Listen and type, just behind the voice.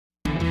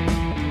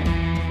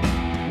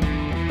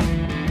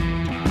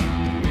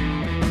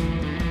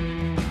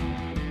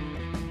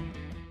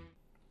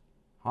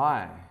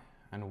Hi,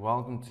 and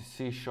welcome to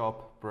C#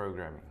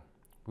 programming.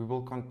 We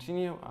will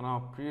continue on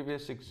our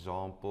previous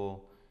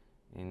example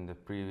in the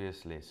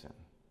previous lesson.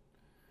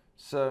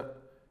 So,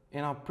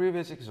 in our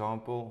previous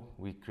example,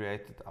 we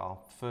created our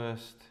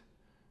first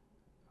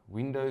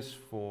Windows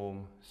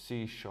Form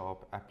C#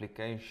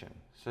 application.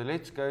 So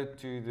let's go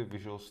to the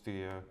Visual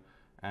Studio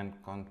and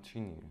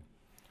continue.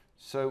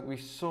 So we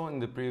saw in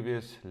the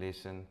previous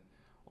lesson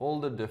all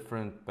the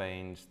different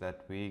panes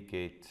that we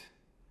get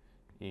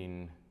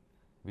in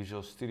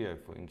Visual Studio,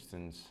 for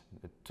instance,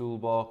 the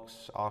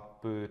toolbox,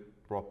 output,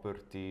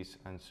 properties,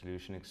 and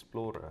Solution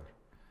Explorer.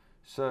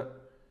 So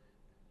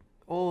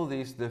all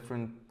these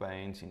different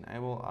panes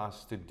enable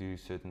us to do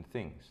certain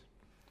things.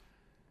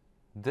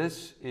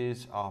 This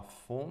is our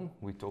form.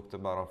 We talked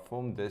about our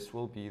form. This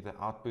will be the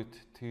output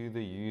to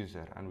the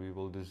user, and we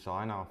will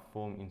design our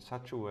form in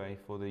such a way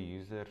for the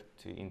user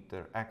to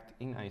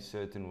interact in a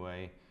certain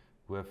way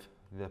with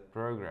the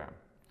program.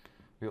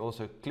 We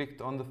also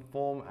clicked on the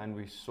form and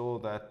we saw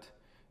that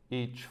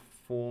each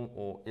form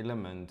or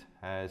element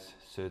has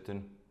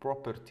certain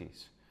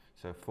properties.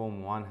 So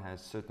form 1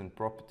 has certain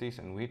properties,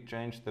 and we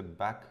changed the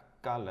back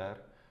color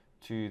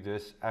to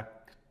this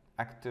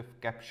active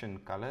caption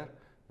color.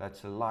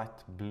 That's a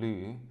light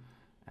blue,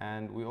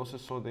 and we also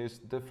saw there's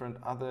different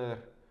other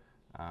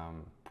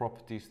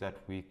properties that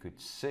we could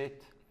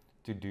set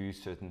to do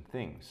certain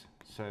things.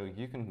 So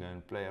you can go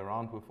and play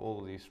around with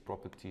all these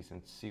properties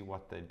and see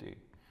what they do.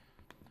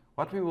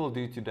 What we will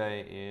do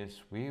today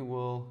is we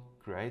will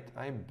create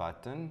a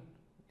button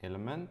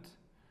element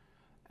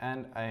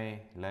and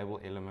a label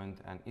element,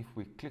 and if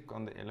we click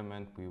on the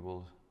element, we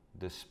will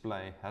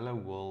display hello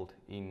world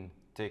in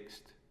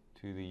text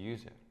to the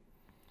user.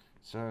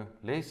 So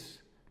let's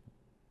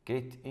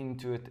get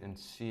into it and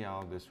see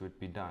how this would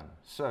be done.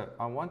 So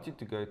I want you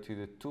to go to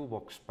the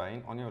toolbox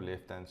pane. On your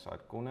left hand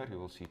side corner you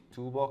will see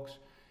toolbox.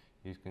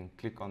 You can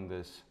click on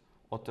this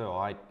auto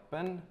hide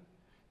pin.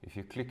 If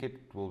you click it,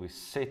 it will be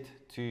set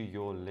to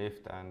your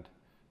left hand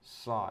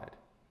side.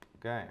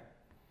 Okay.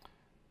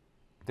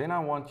 Then I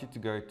want you to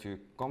go to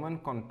common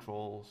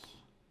controls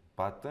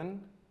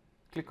button,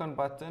 click on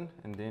button,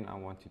 and then I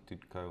want you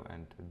to go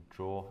and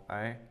draw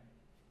a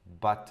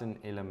button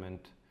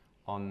element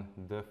on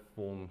the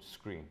form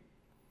screen.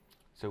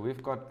 So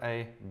we've got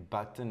a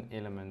button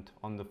element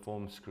on the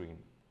form screen.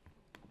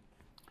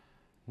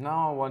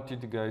 Now I want you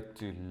to go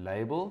to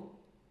label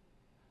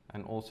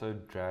and also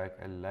drag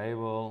a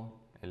label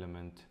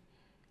element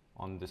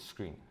on the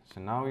screen.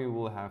 So now we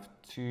will have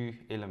two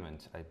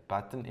elements, a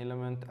button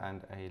element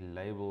and a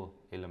label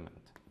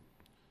element.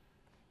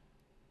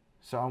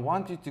 So I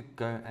want you to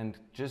go and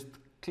just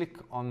click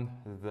on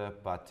the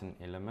button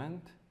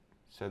element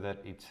so that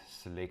it's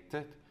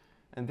selected.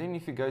 And then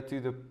if you go to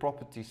the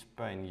properties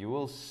pane, you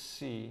will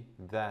see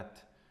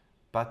that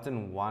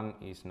button 1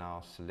 is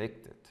now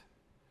selected.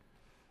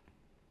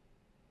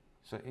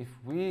 So if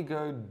we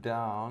go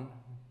down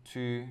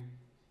to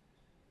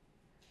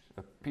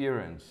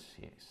appearance,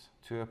 yes,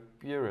 to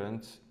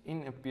appearance,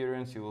 in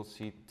appearance you will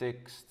see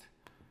text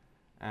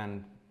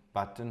and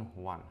button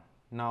 1.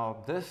 Now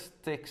this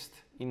text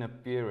in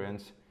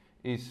appearance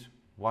is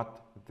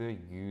what the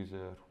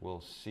user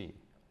will see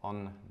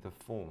on the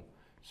form.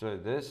 So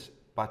this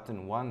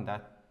button 1,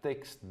 that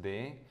text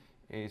there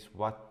is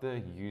what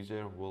the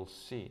user will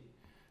see.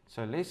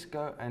 So let's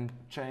go and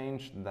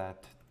change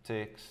that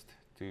text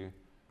to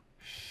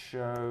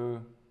show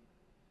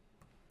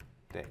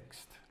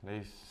text.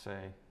 Let's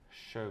say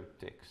show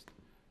text.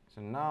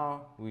 So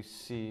now we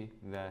see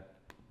that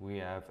we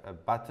have a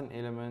button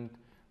element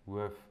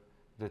with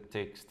the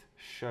text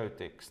show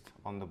text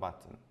on the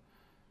button.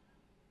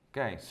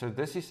 Okay, so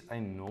this is a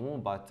normal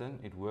button.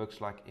 It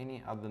works like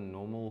any other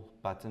normal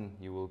button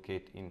you will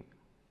get in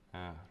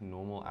a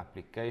normal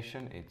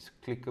application. It's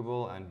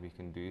clickable and we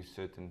can do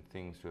certain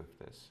things with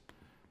this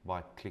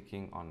by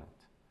clicking on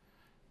it.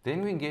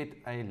 Then we get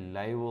a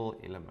label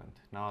element.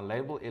 Now a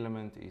label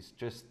element is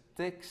just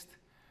text,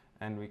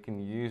 and we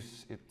can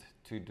use it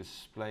to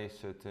display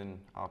certain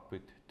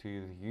output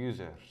to the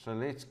user. So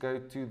let's go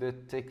to the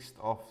text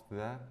of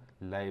the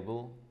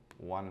label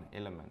 1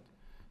 element.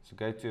 So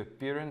go to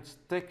appearance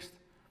text,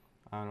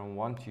 and I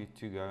want you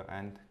to go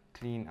and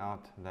clean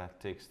out that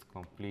text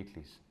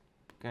completely.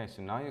 Okay,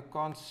 so now you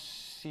can't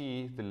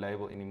see the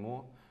label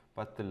anymore,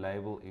 but the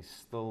label is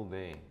still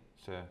there.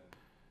 So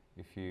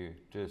if you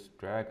just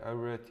drag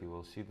over it, you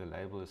will see the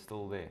label is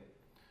still there.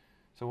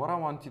 So what I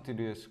want you to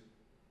do is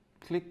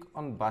click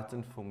on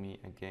button for me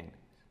again.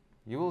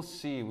 You will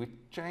see we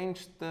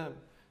changed the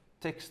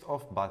text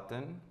of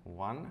button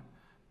 1,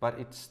 but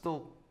it's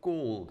still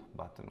called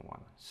button 1.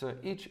 So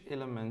each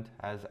element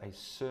has a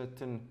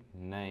certain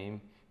name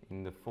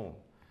in the form.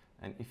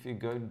 And if you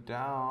go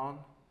down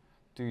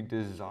to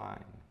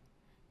design,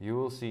 you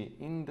will see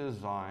in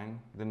design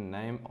the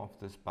name of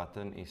this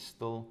button is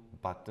still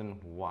button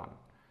 1.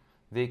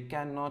 There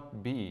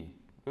cannot be,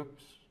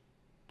 oops,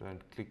 don't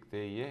click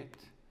there yet.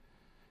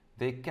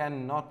 There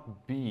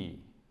cannot be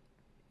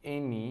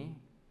any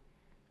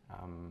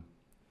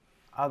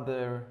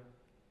other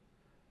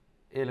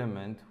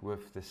element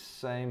with the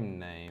same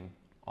name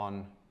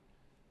on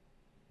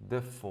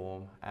the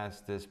form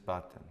as this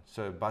button.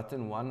 So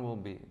button 1 will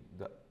be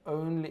the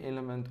only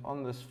element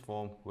on this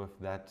form with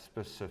that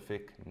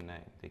specific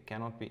name. There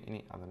cannot be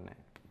any other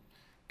name.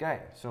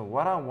 Okay, so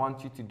what I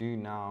want you to do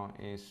now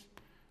is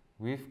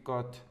we've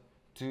got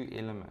two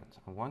elements.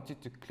 I want you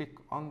to click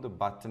on the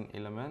button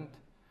element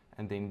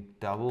and then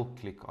double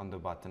click on the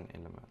button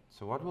element.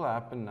 So what will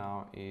happen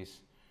now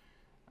is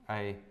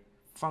a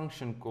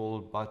function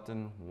called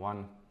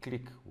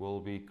button1click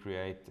will be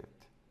created.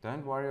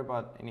 Don't worry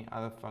about any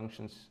other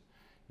functions.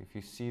 If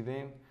you see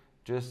them,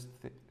 just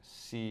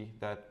see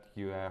that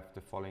you have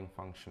the following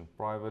function: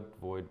 private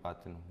void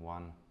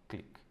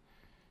button1click.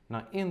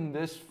 Now in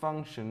this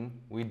function,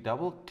 we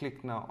double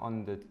click now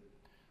on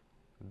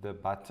the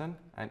button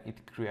and it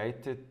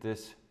created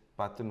this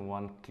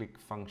button1click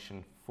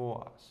function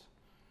for us.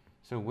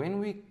 So when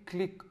we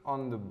click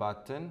on the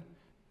button,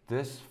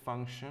 this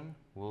function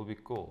will be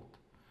called.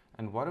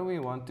 And what do we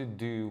want to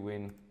do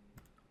when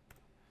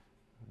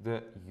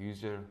the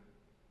user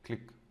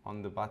click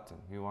on the button?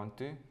 We want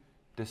to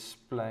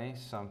display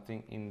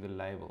something in the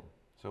label.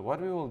 So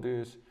what we will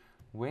do is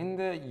when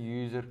the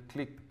user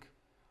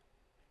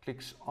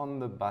clicks on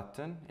the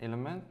button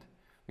element,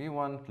 we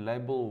want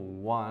label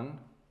 1,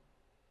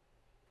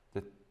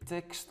 the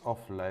text of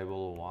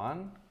label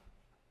 1.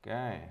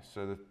 Okay,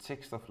 so the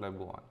text of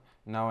label 1.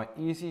 Now an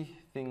easy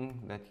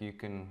thing that you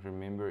can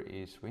remember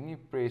is when you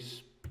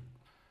press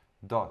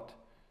dot,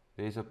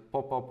 there's a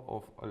pop-up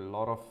of a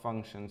lot of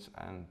functions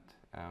and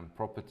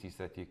properties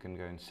that you can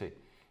go and see.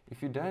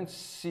 If you don't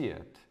see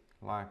it,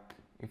 like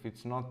if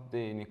it's not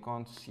there and you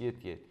can't see it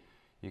yet,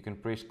 you can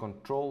press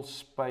Control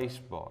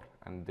Spacebar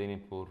and then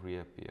it will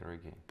reappear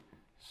again.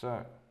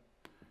 So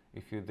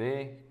if you're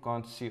there,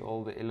 can't see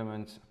all the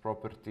elements,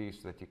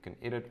 properties that you can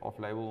edit of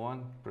label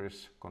 1,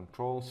 press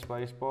Control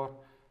Spacebar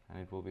and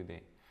it will be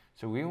there.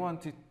 So we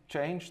want to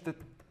change the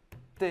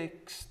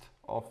text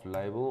of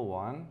label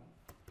 1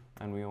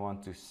 and we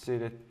want to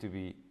set it to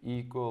be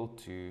equal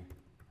to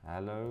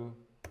hello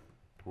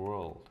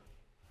world.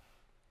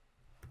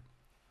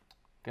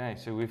 Okay,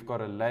 so we've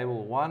got a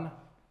label 1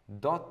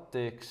 dot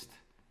text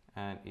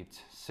and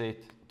it's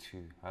set to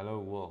hello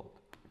world.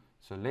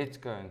 So let's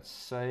go and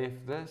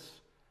save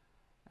this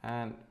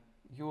and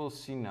you will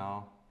see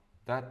now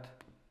that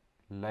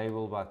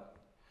label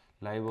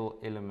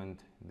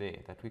element there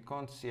that we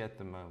can't see at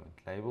the moment,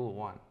 label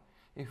 1.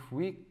 If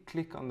we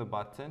click on the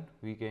button,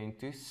 we're going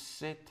to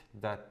set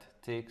that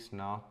text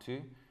now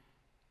to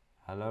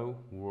hello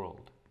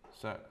world.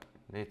 So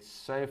let's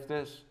save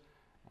this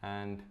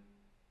and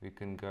we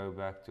can go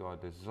back to our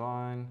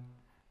design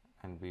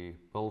and we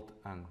build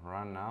and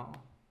run now.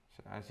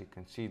 So as you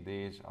can see,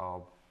 there's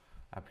our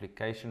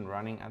application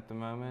running at the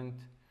moment.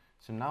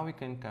 So now we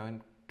can go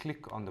and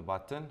click on the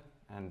button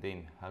and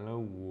then hello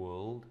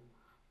world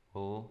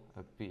will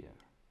appear.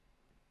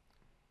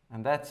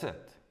 And that's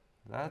it.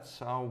 That's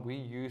how we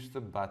use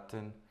the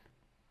button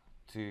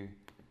to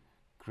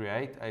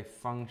create a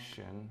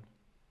function,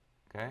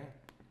 okay?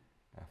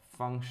 A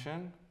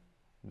function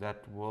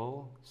that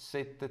will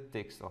set the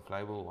text of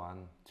label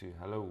 1 to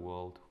hello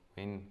world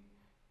when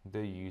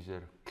the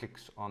user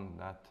clicks on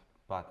that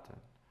button.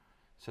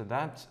 So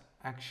that's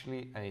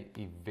actually an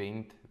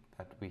event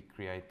that we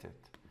created.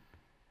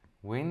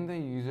 When the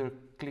user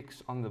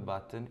clicks on the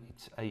button,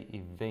 it's an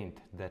event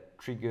that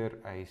triggers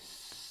a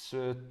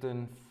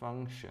certain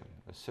function,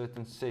 a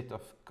certain set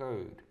of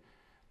code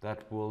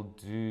that will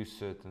do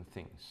certain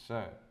things.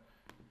 So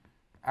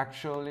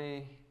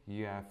actually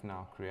you have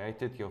now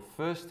created your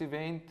first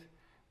event.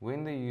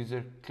 When the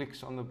user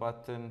clicks on the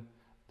button,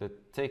 the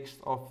text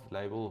of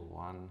label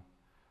 1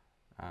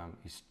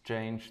 is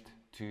changed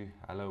to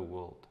hello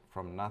world,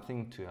 from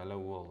nothing to hello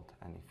world.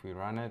 And if we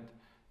run it,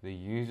 the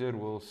user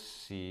will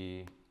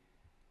see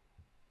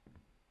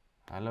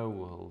hello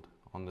world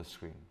on the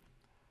screen.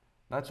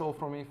 That's all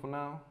from me for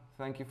now.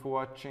 Thank you for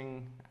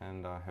watching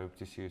and I hope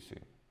to see you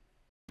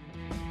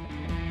soon.